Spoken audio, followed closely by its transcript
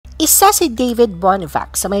Isa si David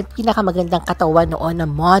Bunevacz sa may pinakamagandang katawan noon na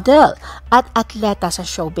model at atleta sa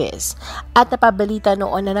showbiz. At napabalita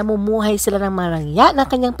noon na namumuhay sila ng marangya ng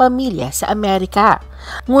kanyang pamilya sa Amerika.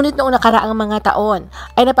 Ngunit noong nakaraang mga taon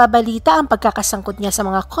ay napabalita ang pagkakasangkot niya sa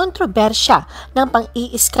mga kontrobersya ng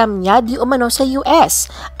pang-iiskam niya diumano sa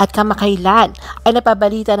US. At kamakailan ay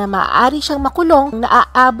napabalita na maaari siyang makulong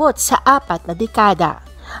na aabot sa 4 na dekada.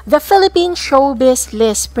 The Philippines Showbiz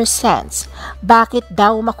List presents Bakit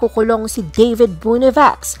Daw Makukulong si David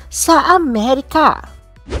Bunevacz sa Amerika?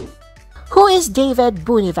 Who is David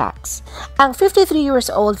Bunevacz? Ang 53 years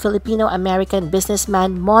old Filipino-American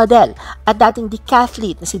businessman, model at dating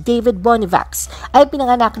decathlete na si David Bunevacz ay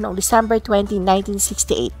pinanganak noong December 20,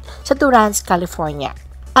 1968 sa Torrance, California.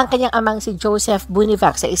 Ang kanyang amang si Joseph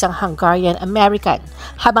Bunevacz ay isang Hungarian-American,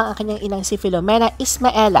 habang ang kanyang inang si Filomena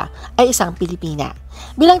Ismaela ay isang Pilipina.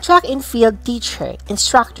 Bilang track and field teacher,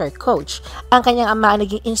 instructor, coach, ang kanyang ama ang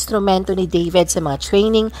naging instrumento ni David sa mga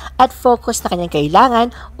training at focus na kanyang kailangan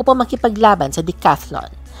upang makipaglaban sa decathlon.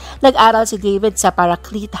 Nag-aral si David sa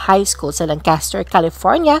Paraclete High School sa Lancaster,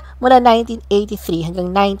 California mula 1983 hanggang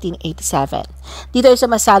 1987. Dito ay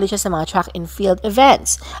sumasali siya sa mga track and field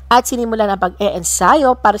events at sinimulan ang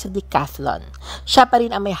pag-e-ensayo para sa decathlon. Siya pa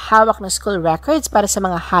rin ang may hawak na school records para sa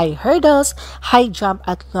mga high hurdles, high jump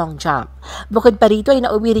at long jump. Bukod pa rito ay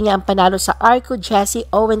nauwi rin niya ang panalo sa Arco Jesse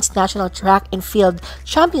Owens National Track and Field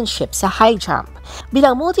Championship sa high jump.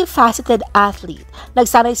 Bilang multifaceted athlete,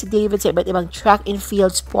 nagsanay si David sa iba't ibang track and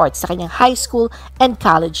field sports sa kanyang high school and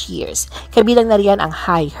college years. Kabilang na riyan ang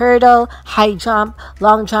high hurdle, high jump,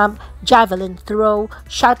 long jump, javelin throw,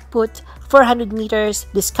 shot put, 400 meters,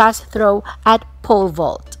 discus throw, at pole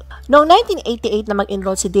vault. Noong 1988 na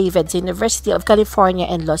mag-enroll si David sa University of California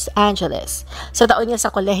in Los Angeles. Sa taon niya sa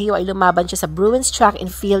kolehiyo ay lumaban siya sa Bruins track and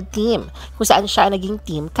field team kung saan siya naging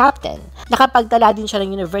team captain. Nakapagtala din siya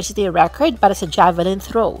ng university record para sa javelin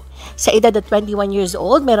throw. Sa edad na 21 years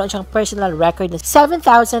old, meron siyang personal record na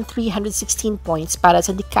 7,316 points para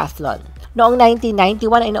sa decathlon. Noong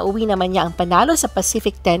 1991 ay nauwi naman niya ang panalo sa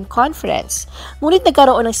Pacific 10 Conference. Ngunit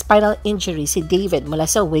nagkaroon ng spinal injury si David mula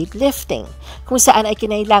sa weightlifting, kung saan ay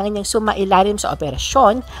kinailangan niyang sumailalim sa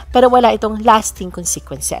operasyon pero wala itong lasting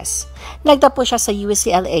consequences. Nagtapos siya sa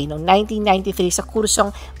UCLA noong 1993 sa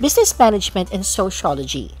kursong Business Management and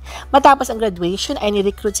Sociology. Matapos ang graduation ay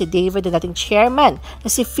nirecruit si David na dating chairman na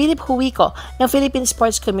si Philip Huico ng Philippine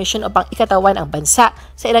Sports Commission upang ikatawan ang bansa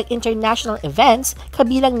sa ilang international events,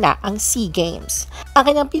 kabilang na ang SEA Games. Ang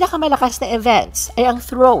kanyang pinakamalakas na events ay ang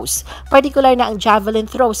throws, particular na ang javelin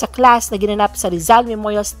throw sa class na ginanap sa Rizal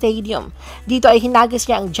Memorial Stadium. Dito ay hinagis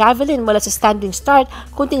niya ang javelin mula sa standing start,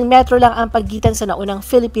 kunting metro lang ang pagitan sa naunang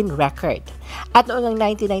Philippine record. At noong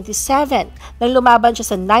 1997, nang lumaban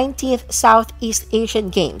siya sa 19th Southeast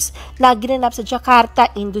Asian Games na ginanap sa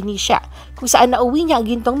Jakarta, Indonesia, kung saan nauwi niya ang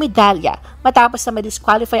gintong medalya matapos na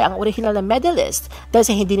ma-disqualify ang original na medalist dahil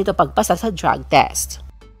sa hindi nito pagpasa sa drug test.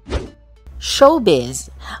 Showbiz.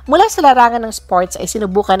 Mula sa larangan ng sports ay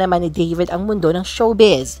sinubukan naman ni David ang mundo ng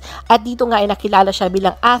showbiz. At dito nga ay nakilala siya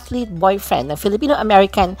bilang athlete boyfriend ng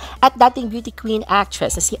Filipino-American at dating beauty queen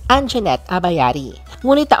actress na si Anjanette Abayari.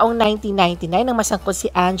 Ngunit taong 1999 nang masangkot si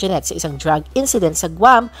Anjanette sa isang drug incident sa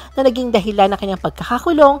Guam na naging dahilan ng kanyang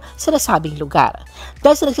pagkakakulong sa nasabing lugar.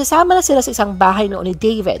 Dahil sa nagsasama na sila sa isang bahay noon ni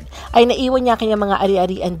David, ay naiwan niya kanyang mga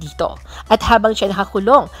ari-arian dito. At habang siya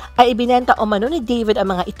nakakulong, ay ibinenta umano ni David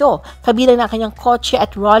ang mga ito, kabilang na kanyang kotse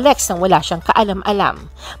at Rolex nang wala siyang kaalam-alam.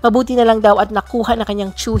 Mabuti na lang daw at nakuha na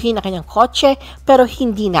kanyang tsuhin na kanyang kotse pero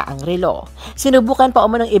hindi na ang relo. Sinubukan pa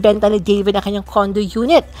umanong ibenta ni David ang kanyang condo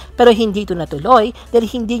unit pero hindi ito natuloy dahil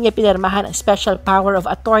hindi niya pinirmahan ang special power of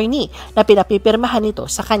attorney na pinapipirmahan nito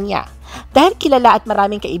sa kanya. Dahil kilala at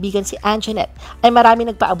maraming kaibigan si Anjanette, ay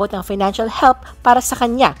maraming nagpaabot ng financial help para sa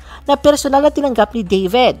kanya na personal na tinanggap ni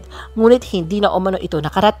David. Ngunit hindi na umano ito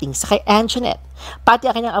nakarating sa kay Anjanette. Pati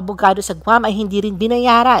ang kanyang abogado sa Guam ay hindi rin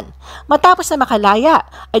binayaran. Matapos na makalaya,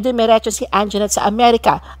 ay dumiretso si Anjanette sa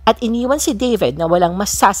Amerika at iniwan si David na walang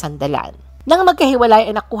masasandalan. Nang magkahiwalay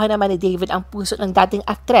ay nakuha naman ni David ang puso ng dating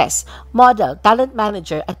aktres, model, talent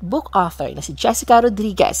manager at book author na si Jessica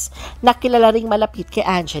Rodriguez na kilala ring malapit kay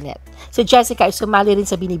Anjanette. Si Jessica ay sumali rin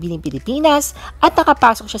sa Binibining Pilipinas at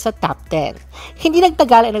nakapasok siya sa top 10. Hindi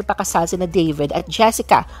nagtagal ay nagpakasal sina David at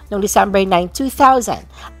Jessica noong December 9,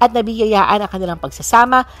 2000 at nabiyayaan ang kanilang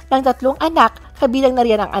pagsasama ng 3 anak, kabilang na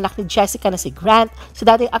riyan ang anak ni Jessica na si Grant sa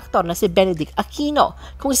dating aktor na si Benedict Aquino,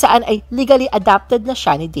 kung saan ay legally adopted na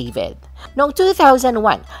siya ni David. Noong 2001,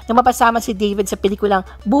 nang mapasama si David sa pelikulang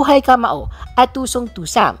Buhay Kamao at Tusong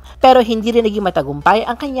Tusam, pero hindi rin naging matagumpay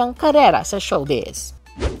ang kanyang karera sa showbiz.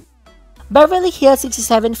 Beverly Hills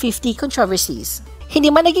 6750 controversies. Hindi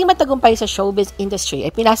man naging matagumpay sa showbiz industry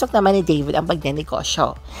ay pinasok naman ni David ang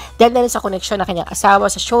pagnenegosyo. Dahil na rin sa koneksyon ng kanyang asawa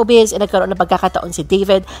sa showbiz ay nagkaroon ng pagkakataon si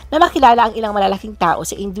David na makilala ang ilang malalaking tao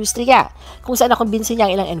sa industriya, kung saan nakumbinsi niya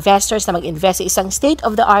ang ilang investors na mag-invest sa isang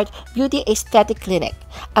state-of-the-art beauty aesthetic clinic,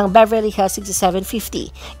 ang Beverly Hills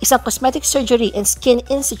 6750, isang cosmetic surgery and skin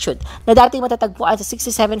institute na dating matatagpuan sa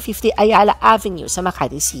 6750 Ayala Avenue sa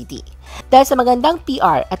Makati City. Dahil sa magandang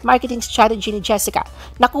PR at marketing strategy ni Jessica,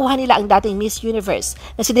 nakuha nila ang dating Miss Universe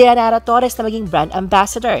na si Diana Torres na maging brand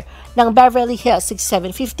ambassador ng Beverly Hills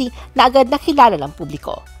 6750 na agad nakilala ng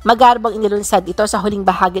publiko. Magarbang inilunsad ito sa huling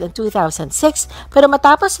bahagi ng 2006 pero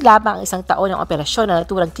matapos lamang ang isang taon ng operasyon ng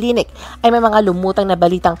naturang clinic ay may mga lumutang na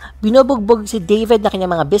balitang binubugbog si David na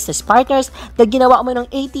kanyang mga business partners na ginawa ng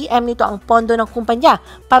ATM nito ang pondo ng kumpanya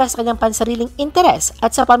para sa kanyang pansariling interes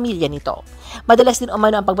at sa pamilya nito. Madalas din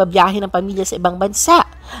umano ang pagbabiyahe ng pamilya sa ibang bansa,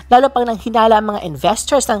 lalo pang nang hinala ang mga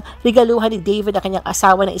investors ng regaluhan ni David na kanyang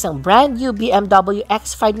asawa ng isang brand new BMW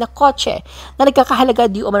X5 na kotse na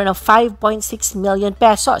nagkakahalaga di umano ng 5.6 million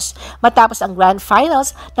pesos matapos ang grand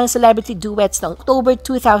finals ng celebrity duets noong October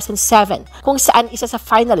 2007 kung saan isa sa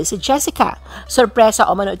finalist si Jessica.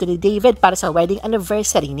 Sorpresa umano ito ni David para sa wedding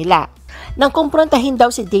anniversary nila. Nang kumprontahin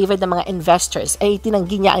daw si David ng mga investors ay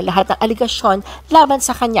tinanggi niya ang lahat ng aligasyon laban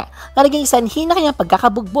sa kanya na naging sanhi na kanyang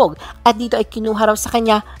pagkakabugbog at dito ay kinuha raw sa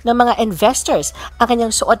kanya ng mga investors ang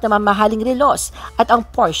kanyang suot na mamahaling relos at ang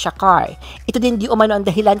Porsche car. Ito din di umano ang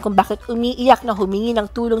dahilan kung bakit umiiyak na humingi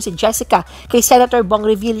ng tulong si Jessica kay Senator Bong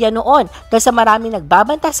Revilla noon dahil sa maraming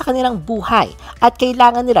nagbabanta sa kanilang buhay at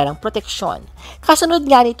kailangan nila ng proteksyon. Kasunod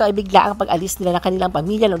nga nito ay bigla ang pag-alis nila ng kanilang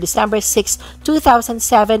pamilya noong December 6,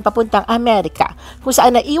 2007 papuntang Amerika kung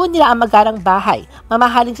saan naiwan nila ang magarang bahay,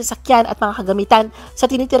 mamahaling sasakyan at mga kagamitan sa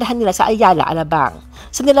tinitirhan nila sa Ayala, Alabang.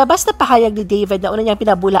 Sa nilabas na pahayag ni David na una niyang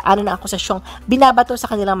pinabulaanan ng akusasyong binabato sa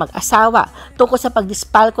kanilang mag-asawa tungkol sa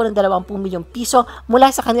pagdispalko ng 20 milyong piso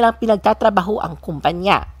mula sa kanilang pinagtatrabaho ang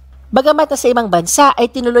kumpanya. Bagamat na sa ibang bansa ay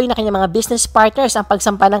tinuloy na kanyang mga business partners ang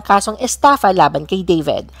pagsampa ng kasong estafa laban kay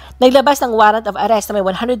David. Naglabas ng warrant of arrest na may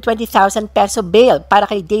 120,000 peso bail para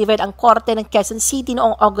kay David ang korte ng Quezon City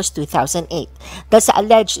noong August 2008 dahil sa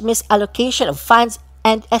alleged misallocation of funds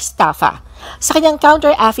and estafa. Sa kanyang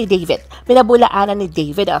counter affidavit, pinabulaanan ni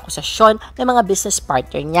David ang akusasyon ng mga business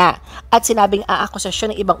partner niya at sinabing ang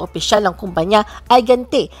akusasyon ng ibang opisyal ng kumpanya ay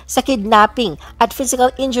ganti sa kidnapping at physical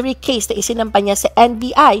injury case na isinampa niya sa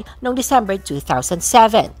NBI noong December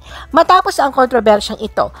 2007. Matapos ang kontrobersyang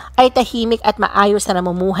ito, ay tahimik at maayos na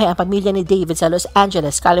namumuhay ang pamilya ni David sa Los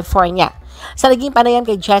Angeles, California. Sa naging panayam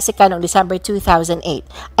kay Jessica noong December 2008,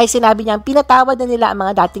 ay sinabi niyang pinatawad na nila ang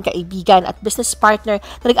mga dating kaibigan at business partner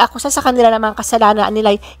na nag-akusa sa kanila ng mga kasalanan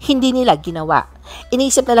nila hindi nila ginawa.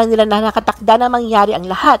 Iniisip na lang nila na nakatakda na mangyari ang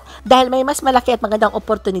lahat dahil may mas malaki at magandang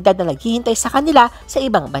oportunidad na naghihintay sa kanila sa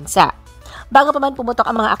ibang bansa. Bago pa man pumutok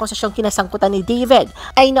ang mga akusasyong kinasangkutan ni David,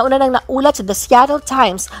 ay nauna nang naulat sa The Seattle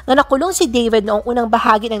Times na nakulong si David noong unang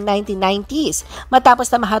bahagi ng 1990s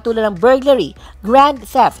matapos na mahatulan ng burglary, grand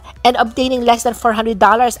theft, and obtaining less than $400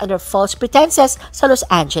 under false pretenses sa Los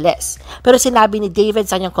Angeles. Pero sinabi ni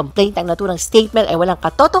David sa kanyang complaint na ang naturang statement ay walang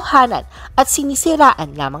katotohanan at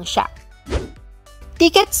sinisiraan lamang siya.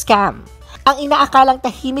 Ticket scam. Ang inaakalang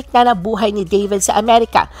tahimik na buhay ni David sa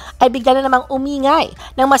Amerika ay bigla na namang umingay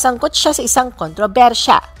nang masangkot siya sa isang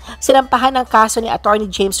kontrobersya. Sinampahan ng kaso ni Attorney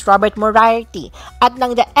James Robert Moriarty at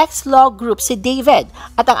ng The X Law Group si David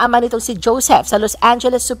at ang ama nitong si Joseph sa Los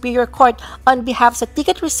Angeles Superior Court on behalf sa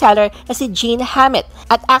ticket reseller na si Gene Hammett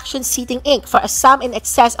at Action Seating Inc. for a sum in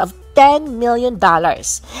excess of $10 million.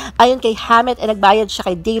 Ayon kay Hammett ay nagbayad siya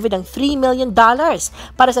kay David ng $3 million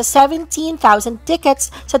para sa 17,000 tickets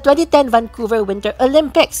sa 2010 Vancouver Winter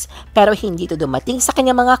Olympics pero hindi ito dumating sa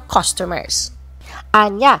kanyang mga customers.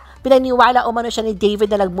 Anya, pinaniwala umano siya ni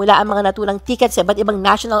David na nagmula ang mga naturang tickets sa iba't ibang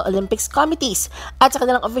National Olympics Committees at sa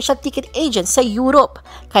kanilang official ticket agents sa Europe.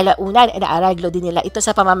 Kalaunan ay naareglo din nila ito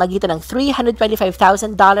sa pamamagitan ng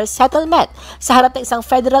 $325,000 settlement sa harap ng isang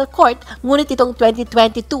federal court, ngunit itong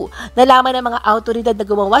 2022, nalaman ng mga autoridad na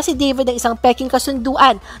gumawa si David ng isang peking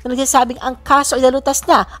kasunduan na nagsasabing ang kaso ay nalutas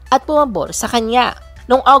na at pumabor sa kanya.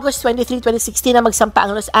 Noong August 23, 2016 na magsampa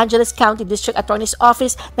ang Los Angeles County District Attorney's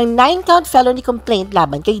Office ng 9-count felony complaint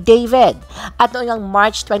laban kay David. At noong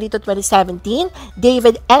March 22, 2017,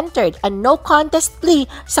 David entered a no contest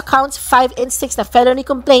plea sa counts 5 and 6 na felony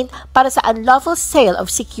complaint para sa unlawful sale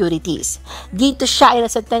of securities. Dito siya ay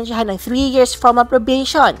nasentensyahan ng 3 years formal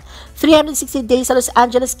probation, 360 days sa Los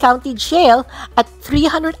Angeles County Jail at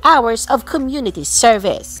 300 hours of community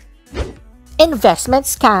service. Investment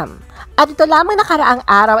scam. At ito lamang nakaraang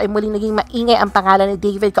araw ay muling naging maingay ang pangalan ni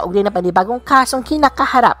David kaugnay ng panibagong kasong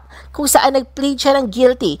kinakaharap kung saan nag-plead siya ng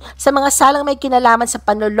guilty sa mga salang may kinalaman sa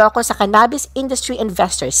panloloko sa cannabis industry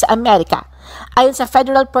investors sa Amerika. Ayon sa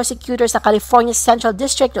federal prosecutors sa California Central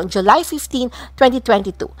District noong July 15,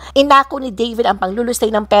 2022, inako ni David ang panglulustay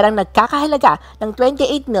ng perang nagkakahalaga ng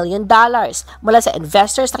 $28 million mula sa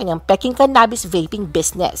investors sa kanyang Peking cannabis vaping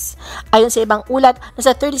business. Ayon sa ibang ulat,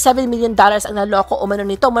 nasa $37 million ang naloko umano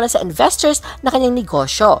nito mula sa investors na kanyang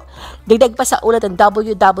negosyo. Dagdag pa sa ulat ng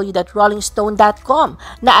www.rollingstone.com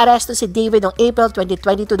na aresto si David noong April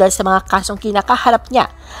 2022 dahil sa mga kasong kinakaharap niya.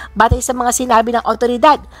 Batay sa mga sinabi ng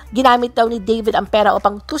otoridad, ginamit daw ni David ang pera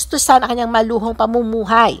upang tustusan ang kanyang maluhong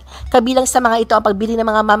pamumuhay. Kabilang sa mga ito ang pagbili ng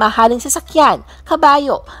mga mamahaling sasakyan,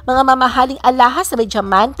 kabayo, mga mamahaling alahas na may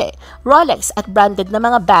diamante, Rolex at branded na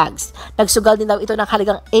mga bags. Nagsugal din daw ito ng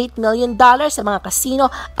halagang $8 million sa mga kasino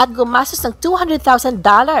at gumastos ng $200,000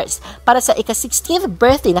 para sa ika-16th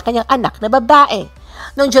birthday na kanyang anak na babae.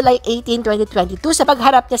 Noong July 18, 2022, sa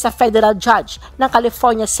pagharap niya sa federal judge ng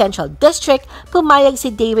California Central District, pumayag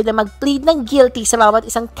si David na mag-plead ng guilty sa bawat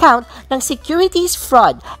isang count ng securities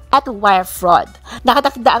fraud at wire fraud.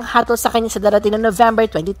 Nakatakda ang hatol sa kanya sa darating na November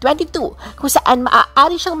 2022 kung saan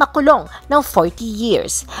maaari siyang makulong ng 40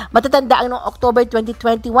 years. Matatanda ang noong October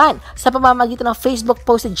 2021 sa pamamagitan ng Facebook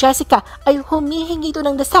post ni Jessica ay humihingi ito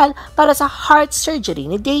ng dasal para sa heart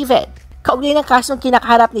surgery ni David. Kaugnay ng kasong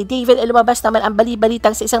kinakaharap ni David ay lumabas naman ang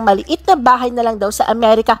bali-balitang sa isang maliit na bahay na lang daw sa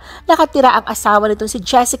Amerika nakatira ang asawa nitong si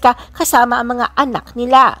Jessica kasama ang mga anak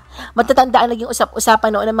nila. Matatanda ang naging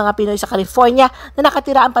usap-usapan noon ng mga Pinoy sa California na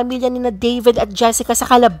nakatira ang pamilya ni na David at Jessica sa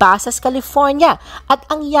Calabasas, California at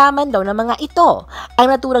ang yaman daw ng mga ito. Ang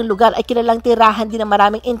naturang lugar ay kilalang tirahan din ng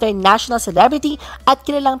maraming international celebrity at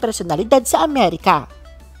kilalang personalidad sa Amerika.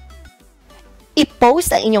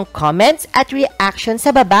 I-post ang inyong comments at reaction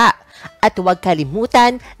sa baba. At huwag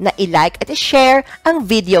kalimutan na i-like at i-share ang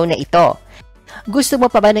video na ito. Gusto mo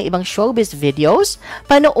pa ba ng ibang showbiz videos?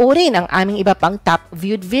 Panoorin ang aming iba pang top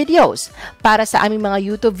viewed videos. Para sa aming mga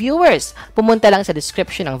YouTube viewers, pumunta lang sa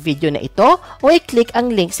description ng video na ito o i-click ang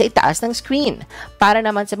link sa itaas ng screen. Para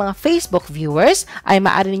naman sa mga Facebook viewers, ay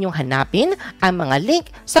maaari ninyong hanapin ang mga link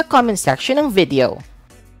sa comment section ng video.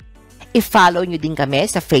 I-follow nyo din kami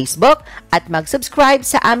sa Facebook at mag-subscribe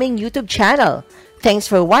sa aming YouTube channel. Thanks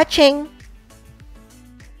for watching!